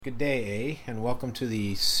Good day, and welcome to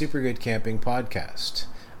the Super Good Camping Podcast.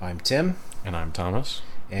 I'm Tim. And I'm Thomas.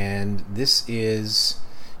 And this is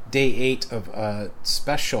day 8 of a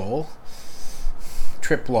special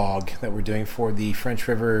trip log that we're doing for the French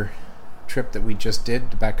River trip that we just did,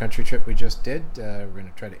 the backcountry trip we just did. We're going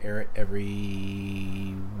to try to air it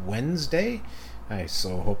every Wednesday. I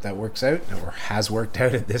so hope that works out, or has worked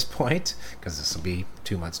out at this point, because this will be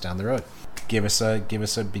 2 months down the road. Give us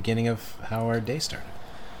a beginning of how our day started.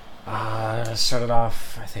 Started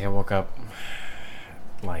off, I think I woke up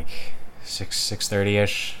like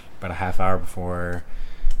 6:30ish, about a half hour before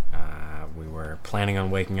we were planning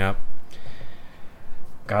on waking up.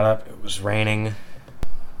 Got up, it was raining,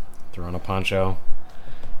 threw on a poncho,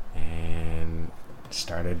 and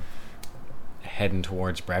started heading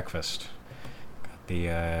towards breakfast. Got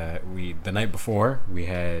the night before, we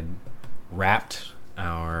had wrapped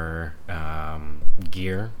our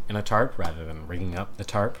gear in a tarp rather than rigging up the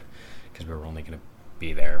tarp, because we were only going to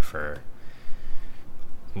be there for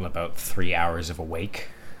about 3 hours of a wake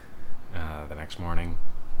the next morning,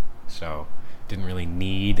 so didn't really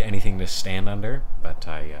need anything to stand under, but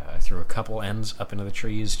I threw a couple ends up into the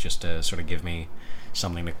trees just to sort of give me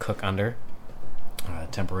something to cook under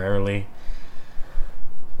temporarily.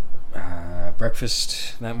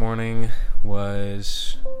 Breakfast that morning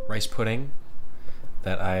was rice pudding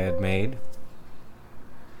that I had made,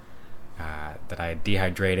 that I had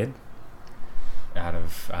dehydrated out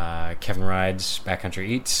of Kevin Ride's Backcountry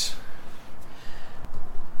Eats,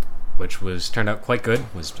 which turned out quite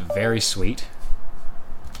good. Was very sweet.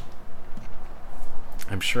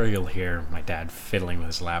 I'm sure you'll hear my dad fiddling with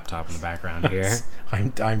his laptop in the background here.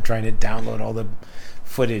 I'm trying to download all the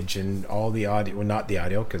footage and all the audio. Well, not the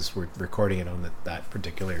audio, because we're recording it on that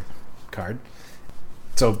particular card.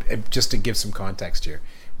 So just to give some context here,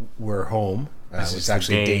 we're home. It's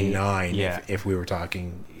actually day 9, yeah. if we were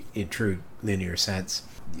talking in true linear sense.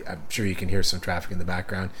 I'm sure you can hear some traffic in the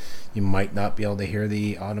background. You might not be able to hear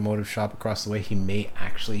the automotive shop across the way. He may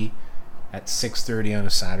actually, at 6:30 on a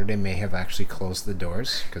Saturday, may have actually closed the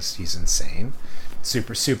doors because he's insane.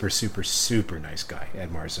 Super, super, super, super nice guy.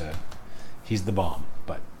 Edmar's he's the bomb,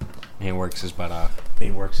 but he works his butt off.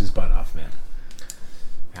 He works his butt off, man.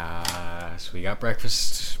 So we got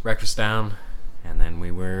breakfast down, and then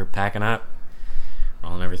we were packing up,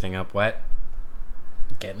 rolling everything up wet,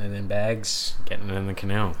 getting it in bags, getting it in the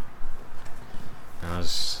canoe. That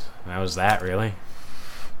was that, really.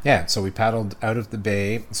 Yeah, so we paddled out of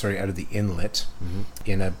the inlet,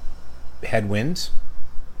 in a headwind,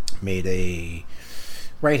 made a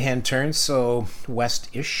right-hand turn, so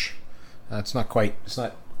west-ish. It's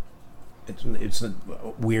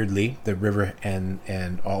weirdly, the river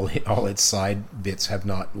and all its side bits have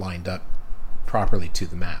not lined up properly to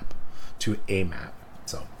a map.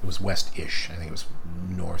 So it was west-ish. I think it was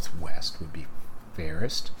northwest would be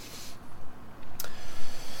fairest.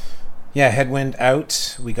 Yeah, headwind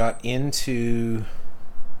out. We got into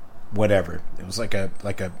whatever. It was like a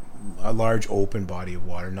large open body of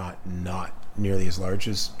water, not nearly as large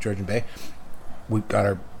as Georgian Bay. We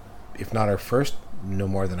got if not our first, no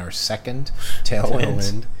more than our second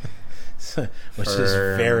tailwind. Which is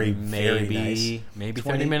very, very nice. Maybe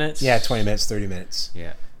 30 minutes? Yeah, 20 minutes, 30 minutes.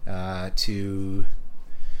 Yeah.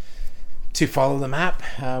 To follow the map,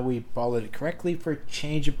 we followed it correctly for a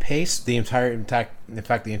change of pace. The entire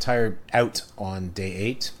out on day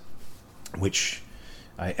 8, which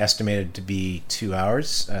I estimated to be 2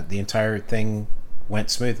 hours, the entire thing went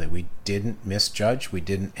smoothly. We didn't misjudge. We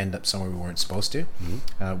didn't end up somewhere we weren't supposed to.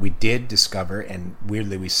 We did discover, and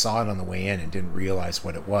weirdly we saw it on the way in and didn't realize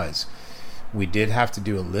what it was. We did have to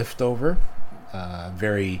do a lift over.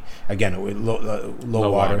 Very, again,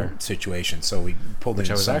 low water situation. So we pulled in. Which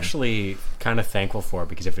I was actually kind of thankful for,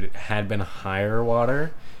 because if it had been higher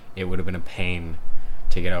water, it would have been a pain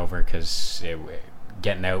to get over, because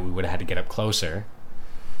getting out, we would have had to get up closer.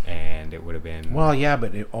 And it would have been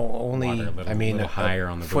but it only little higher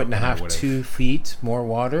on the foot and a half, 2 feet more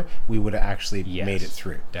water. We would have actually made it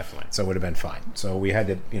through, definitely. So it would have been fine. So we had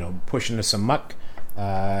to push into some muck,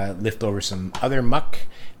 lift over some other muck,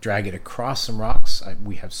 drag it across some rocks.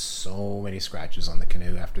 We have so many scratches on the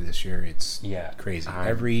canoe after this year. It's crazy.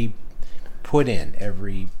 Every put in,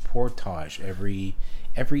 every portage,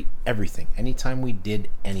 everything. Anytime we did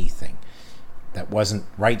anything that wasn't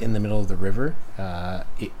right in the middle of the river,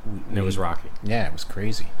 it was rocky. Yeah, it was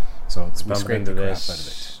crazy. So we scraped the crap out of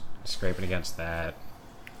it. Scraping against that.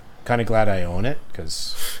 Kind of glad I own it,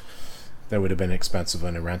 because that would have been expensive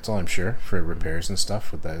in a rental, I'm sure, for repairs and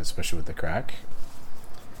stuff, especially with the crack.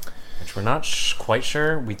 Which we're not quite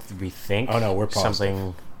sure. We think. Oh no, we're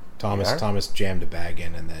positive. Thomas jammed a bag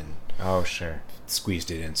in and then Oh, sure.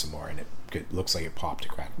 squeezed it in some more, and it looks like it popped a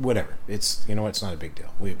crack. Whatever. It's it's not a big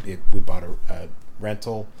deal. We bought a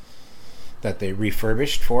rental that they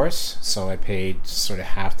refurbished for us, so I paid sort of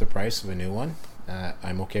half the price of a new one.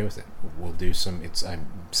 I'm okay with it. We'll do some. I'm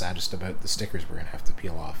saddest about the stickers we're gonna have to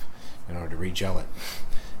peel off in order to re-gel it,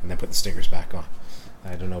 and then put the stickers back on.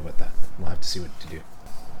 I don't know about that. We'll have to see what to do.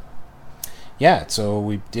 Yeah, so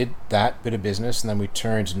we did that bit of business, and then we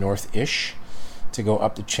turned north-ish to go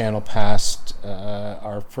up the channel past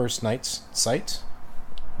our first night's site.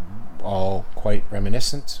 All quite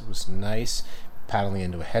reminiscent. It was nice. Paddling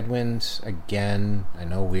into a headwind again. I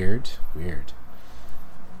know, weird.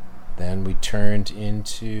 Then we turned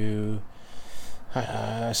into,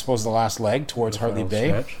 I suppose, the last leg towards Hartley Bay.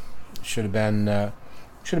 Stretch. Should have been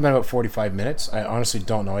about 45 minutes. I honestly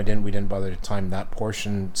don't know. We didn't bother to time that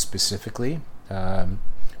portion specifically.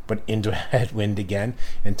 But into a headwind again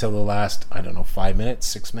until the last, 5 minutes,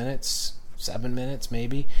 6 minutes, 7 minutes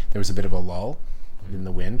maybe. There was a bit of a lull in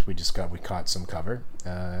the wind. We caught some cover.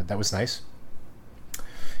 That was nice.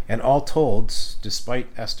 And all told, despite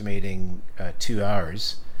estimating 2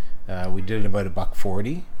 hours, we did about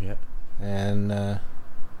 $140. Yeah. And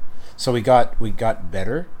so we got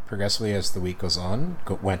better progressively as the week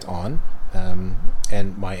went on,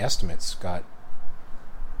 and my estimates got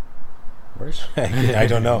worse. I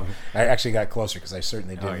don't know. I actually got closer because I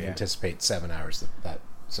certainly didn't anticipate 7 hours that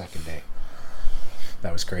second day.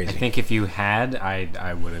 That was crazy. I think if you had,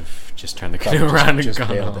 I would have just turned the canoe around and gone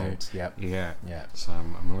bailed home. out. Yep. Yeah. Yeah. So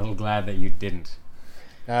I'm a little glad that you didn't.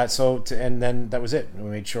 And then that was it. We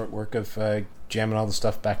made short work of jamming all the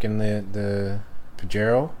stuff back in the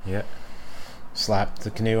Pajero. Yeah. Slapped the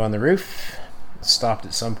canoe on the roof. Stopped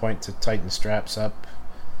at some point to tighten the straps up.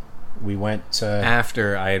 We went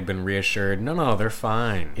after I had been reassured. No, they're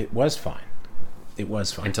fine. It was fine.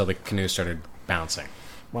 Until the canoe started bouncing.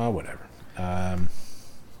 Well, whatever.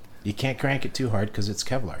 You can't crank it too hard because it's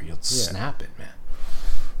Kevlar. You'll snap it, man.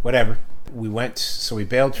 Whatever. We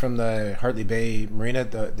bailed from the Hartley Bay Marina.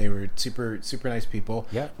 They were super, super nice people.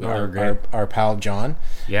 Yeah, our pal John.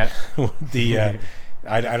 Yeah.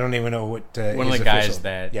 I don't even know what one of the guys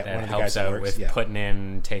that helps out with putting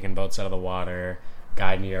in, taking boats out of the water,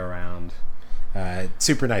 guiding you around.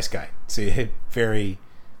 Super nice guy.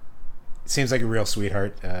 Seems like a real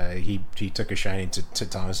sweetheart. He took a shining to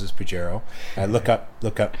Thomas's Pajero. Look up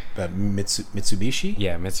Mitsubishi.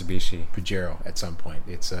 Yeah, Mitsubishi Pajero. At some point,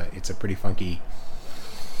 it's a pretty funky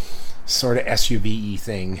sort of SUV-y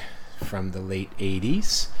thing from the late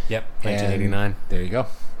 '80s. Yep, 1989. There you go.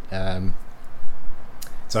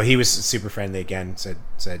 So he was super friendly again. Said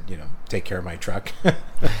take care of my truck.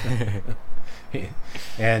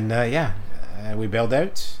 And we bailed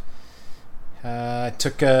out.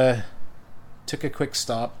 Took a quick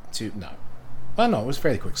stop it was a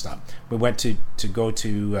fairly quick stop. We went to go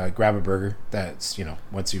to grab a burger. That's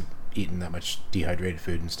once you've eaten that much dehydrated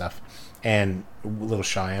food and stuff, and a little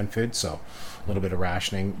shy on food, so a little bit of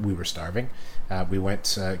rationing. We were starving. We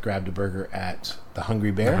went grabbed a burger at the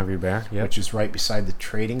Hungry Bear, yep. Which is right beside the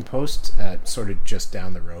trading post, sort of just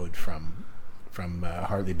down the road from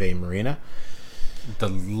Hartley Bay Marina. The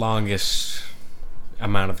longest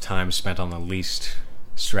amount of time spent on the least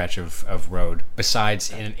stretch of road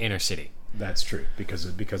besides in an inner city. That's true, because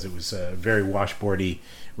it was a very washboardy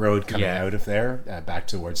road coming out of there back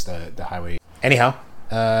towards the highway. Anyhow,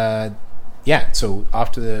 so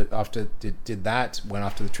did that, went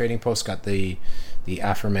off to the trading post, got the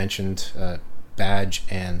aforementioned badge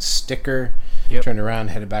and sticker, turned around,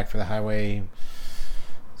 headed back for the highway.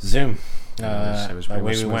 Zoom. It was pretty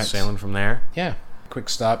much smooth sailing from there. Yeah, quick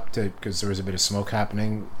stop because there was a bit of smoke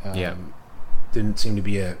happening. Didn't seem to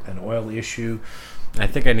be an oil issue. I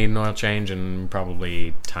think I need an oil change, and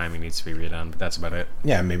probably timing needs to be redone, but that's about it.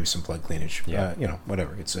 Yeah, maybe some plug cleanage. Yeah.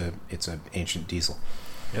 Whatever. It's a ancient diesel.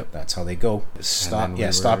 Yep. That's how they go.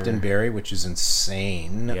 Stopped in Barrie, which is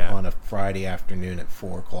insane on a Friday afternoon at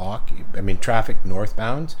 4:00. I mean, traffic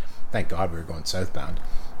northbound. Thank God we were going southbound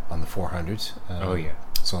on the 400.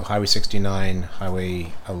 So Highway 69,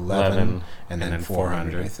 Highway 11 and then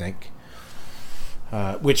 400, I think.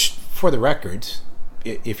 Which, for the record,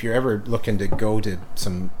 if you're ever looking to go to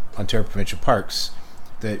some Ontario provincial parks,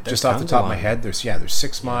 just off the top of my head, there's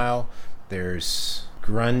 6 Mile, there's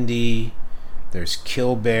Grundy, there's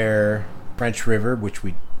Killbear, French River, which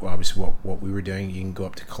obviously what we were doing. You can go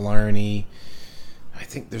up to Killarney. I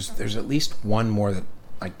think there's at least one more that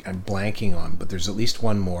I'm blanking on, but there's at least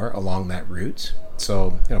one more along that route.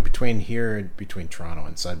 So between Toronto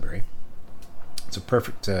and Sudbury, it's a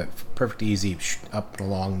perfect easy up and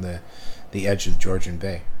along the edge of the Georgian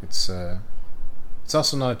Bay. It's It's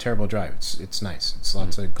also not a terrible drive. It's nice. It's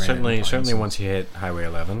lots of granite and certainly pines. once you hit Highway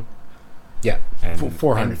 11, Yeah, and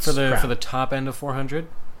 400 and for the top end of 400,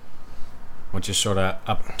 once you're sort of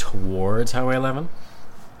up towards Highway 11.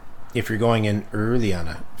 If you're going in early on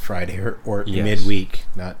a Friday or Yes. midweek,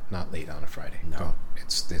 not late on a Friday. No.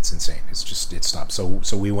 It's insane. It stops. So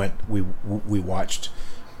we watched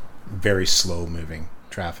very slow moving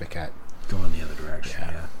traffic at Going the other direction,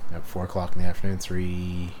 yeah. at 4:00 in the afternoon,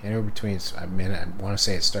 3 anywhere between. I mean, I want to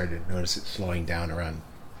say it started to notice it slowing down around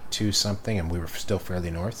 2 something, and we were still fairly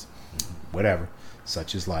north. Whatever,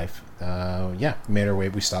 such is life. Made our way.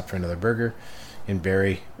 We stopped for another burger in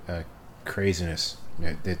Barrie. Craziness.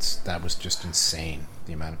 That was just insane.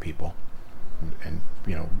 The amount of people, and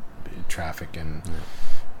traffic and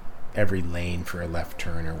every lane for a left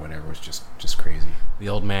turn or whatever was just crazy. The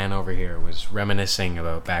old man over here was reminiscing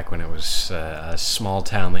about back when it was a small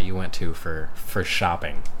town that you went to for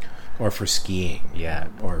shopping. Or for skiing. Yeah.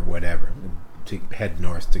 Or whatever. To head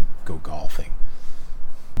north to go golfing.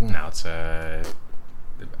 Now it's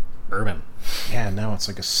urban. Yeah, now it's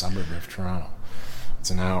like a suburb of Toronto. It's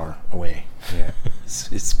an hour away. Yeah.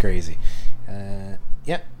 It's crazy.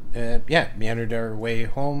 Meandered our way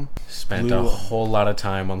home. Spent a whole lot of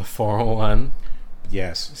time on the 401.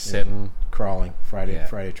 Yes. Sitting. Crawling. Friday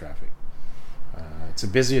Yeah. traffic. It's the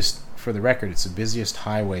busiest, for the record, it's the busiest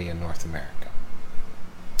highway in North America.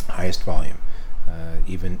 Highest volume.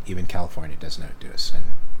 Even California doesn't outdo us, and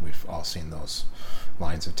we've all seen those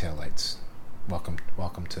lines of taillights. Welcome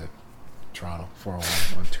to Toronto,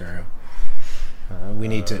 401, Ontario. We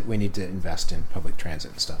need to invest in public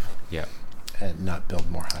transit and stuff. Yeah. And not build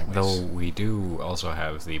more highways. Though we do also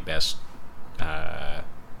have the best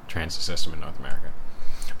transit system in North America.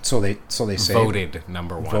 So they say Voted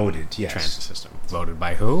number one. Voted, yes. Transit system. Voted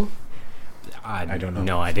by who? I don't know.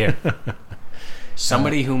 No idea.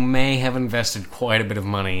 Somebody who may have invested quite a bit of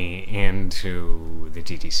money into the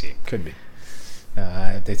TTC. Could be.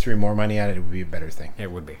 If they threw more money at it, it would be a better thing.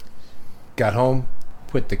 It would be. Got home,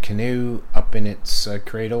 put the canoe up in its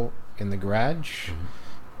cradle in the garage,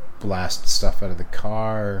 blasted stuff out of the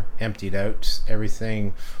car, emptied out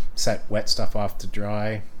everything, set wet stuff off to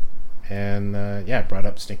dry, and brought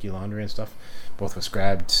up stinky laundry and stuff. Both was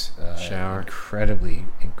grabbed. Shower.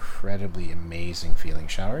 Incredibly amazing feeling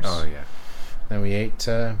showers. Oh, yeah. Then we ate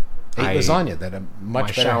lasagna that a much My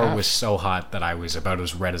better shower half. was so hot that I was about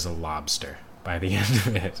as red as a lobster by the end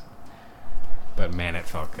of it. But man, it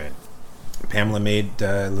felt good. Pamela made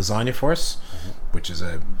lasagna for us, which is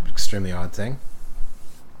a extremely odd thing.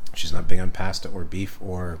 She's not big on pasta or beef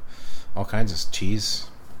or all kinds of cheese,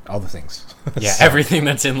 all the things. Yeah, So- everything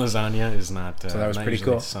that's in lasagna is not. So that was not pretty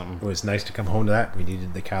usually cool. something. It was nice to come home to that. We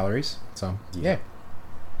needed the calories. So, yeah.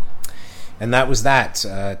 And that was that.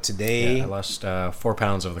 Today, Yeah, I lost 4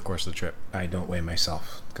 pounds over the course of the trip. I don't weigh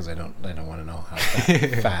myself because I don't want to know how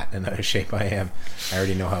fat and out of shape I am. I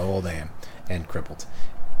already know how old I am and crippled.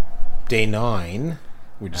 Day 9,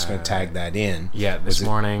 we're just going to tag that in. Yeah, Was this it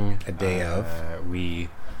morning, a day of?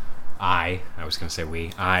 I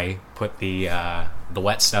put the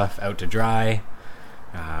wet stuff out to dry.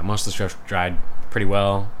 Most of the stuff dried pretty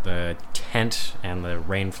well. The tent and the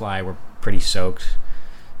rain fly were pretty soaked,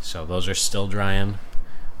 so those are still drying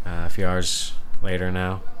a few hours later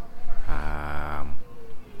now.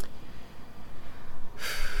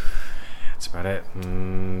 That's about it.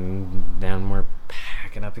 Then we're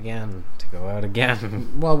packing up again to go out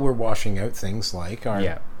again. Well, we're washing out things like our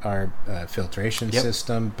Yeah. filtration Yep.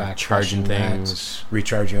 system, back Charging flushing that, things.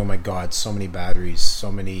 recharging. Oh my God, so many batteries,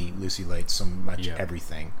 so many Lucy lights, so much Yeah.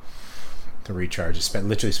 everything to recharge.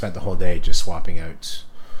 Literally spent the whole day just swapping out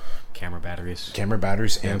Camera batteries. camera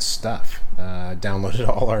batteries Yep. and stuff. Downloaded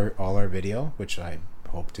all our video, which I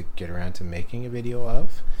hope to get around to making a video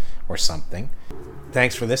of or something.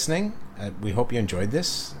 Thanks for listening. We hope you enjoyed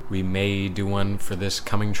this. We may do one for this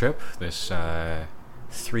coming trip, this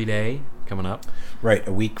 3-day coming up. Right,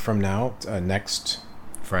 a week from now, next.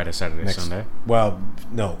 Friday, Saturday, Next- Sunday. Well,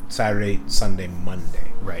 no, Saturday, Sunday,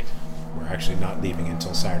 Monday. Right. We're actually not leaving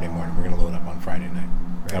until Saturday morning. We're going to load up on Friday night.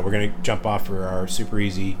 Right. We're going to jump off for our super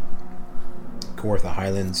easy Kawartha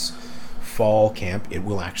Highlands fall camp. It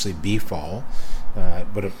will actually be fall,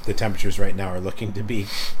 but the temperatures right now are looking to be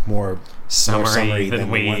more summery than the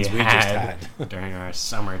we ones we just had had. during our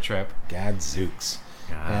summer trip. Gadzooks.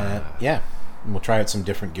 Ah. Yeah. And we'll try out some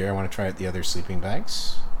different gear. I want to try out the other sleeping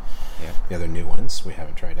bags. Yep. The other new ones we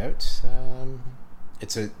haven't tried out.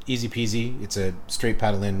 It's a easy peasy. It's a straight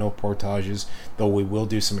paddle in, no portages. Though we will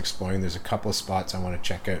do some exploring. There's a couple of spots I want to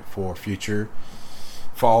check out for future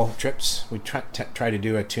fall trips. We try to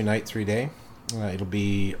do a 2-night, 3-day. It'll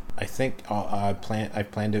be, I think, I've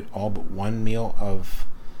planned it all but one meal of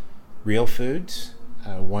real food.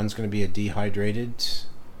 One's going to be a dehydrated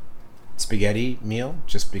spaghetti meal,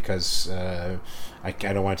 just because I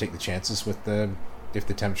don't want to take the chances with if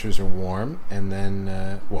the temperatures are warm, and then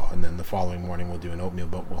the following morning we'll do an oatmeal,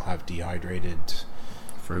 but we'll have dehydrated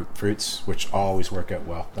fruits, which always work out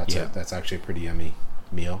well. That's actually a pretty yummy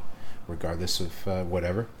meal, regardless of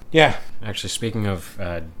whatever. Yeah. Actually, speaking of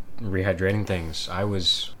rehydrating things, I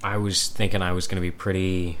was thinking I was going to be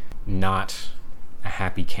pretty not a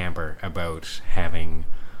happy camper about having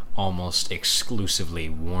almost exclusively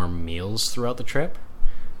warm meals throughout the trip.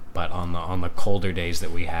 But on the colder days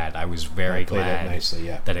that we had, I was very glad nicely,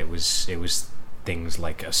 that it was things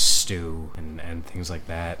like a stew and things like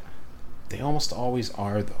that. They almost always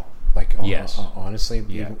are, though. Like, yes. Honestly,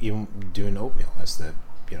 even doing oatmeal as the,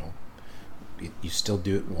 you still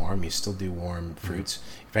do it warm. You still do warm fruits.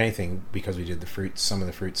 Mm-hmm. If anything, because we did some of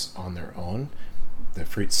the fruits on their own, the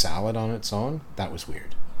fruit salad on its own, that was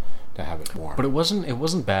weird to have it warm. But it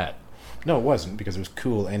wasn't bad. No, it wasn't, because it was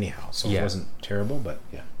cool anyhow. So it wasn't terrible, but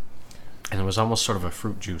yeah. And it was almost sort of a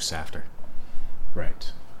fruit juice after.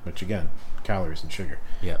 Right. Which, again, calories and sugar.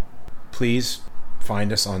 Yeah. Please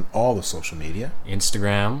find us on all the social media.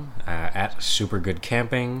 Instagram, at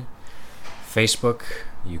SuperGoodCamping. Facebook.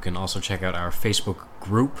 You can also check out our Facebook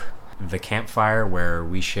group, The Campfire, where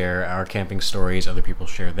we share our camping stories. Other people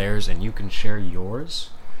share theirs, and you can share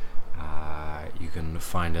yours. You can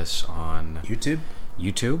find us on YouTube,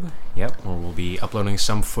 yep, where we'll be uploading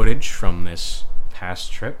some footage from this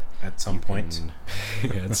past trip. At some point.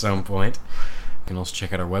 At some point. You can also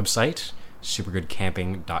check out our website,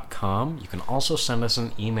 supergoodcamping.com. You can also send us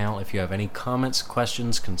an email if you have any comments,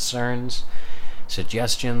 questions, concerns,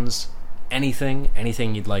 suggestions,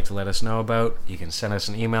 anything you'd like to let us know about. You can send us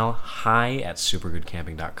an email,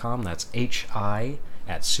 hi@supergoodcamping.com. That's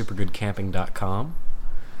hi@supergoodcamping.com.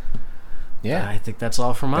 Yeah. I think that's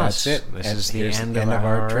all from us. That's it. This is the end of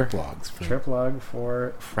our trip logs. Trip log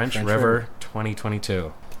for French River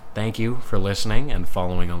 2022. Thank you for listening and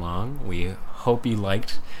following along. We hope you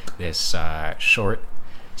liked this short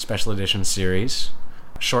special edition series.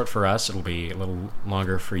 Short for us. It'll be a little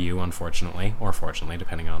longer for you, unfortunately, or fortunately,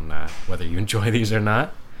 depending on whether you enjoy these or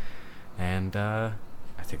not. And I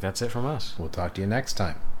think that's it from us. We'll talk to you next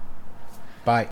time.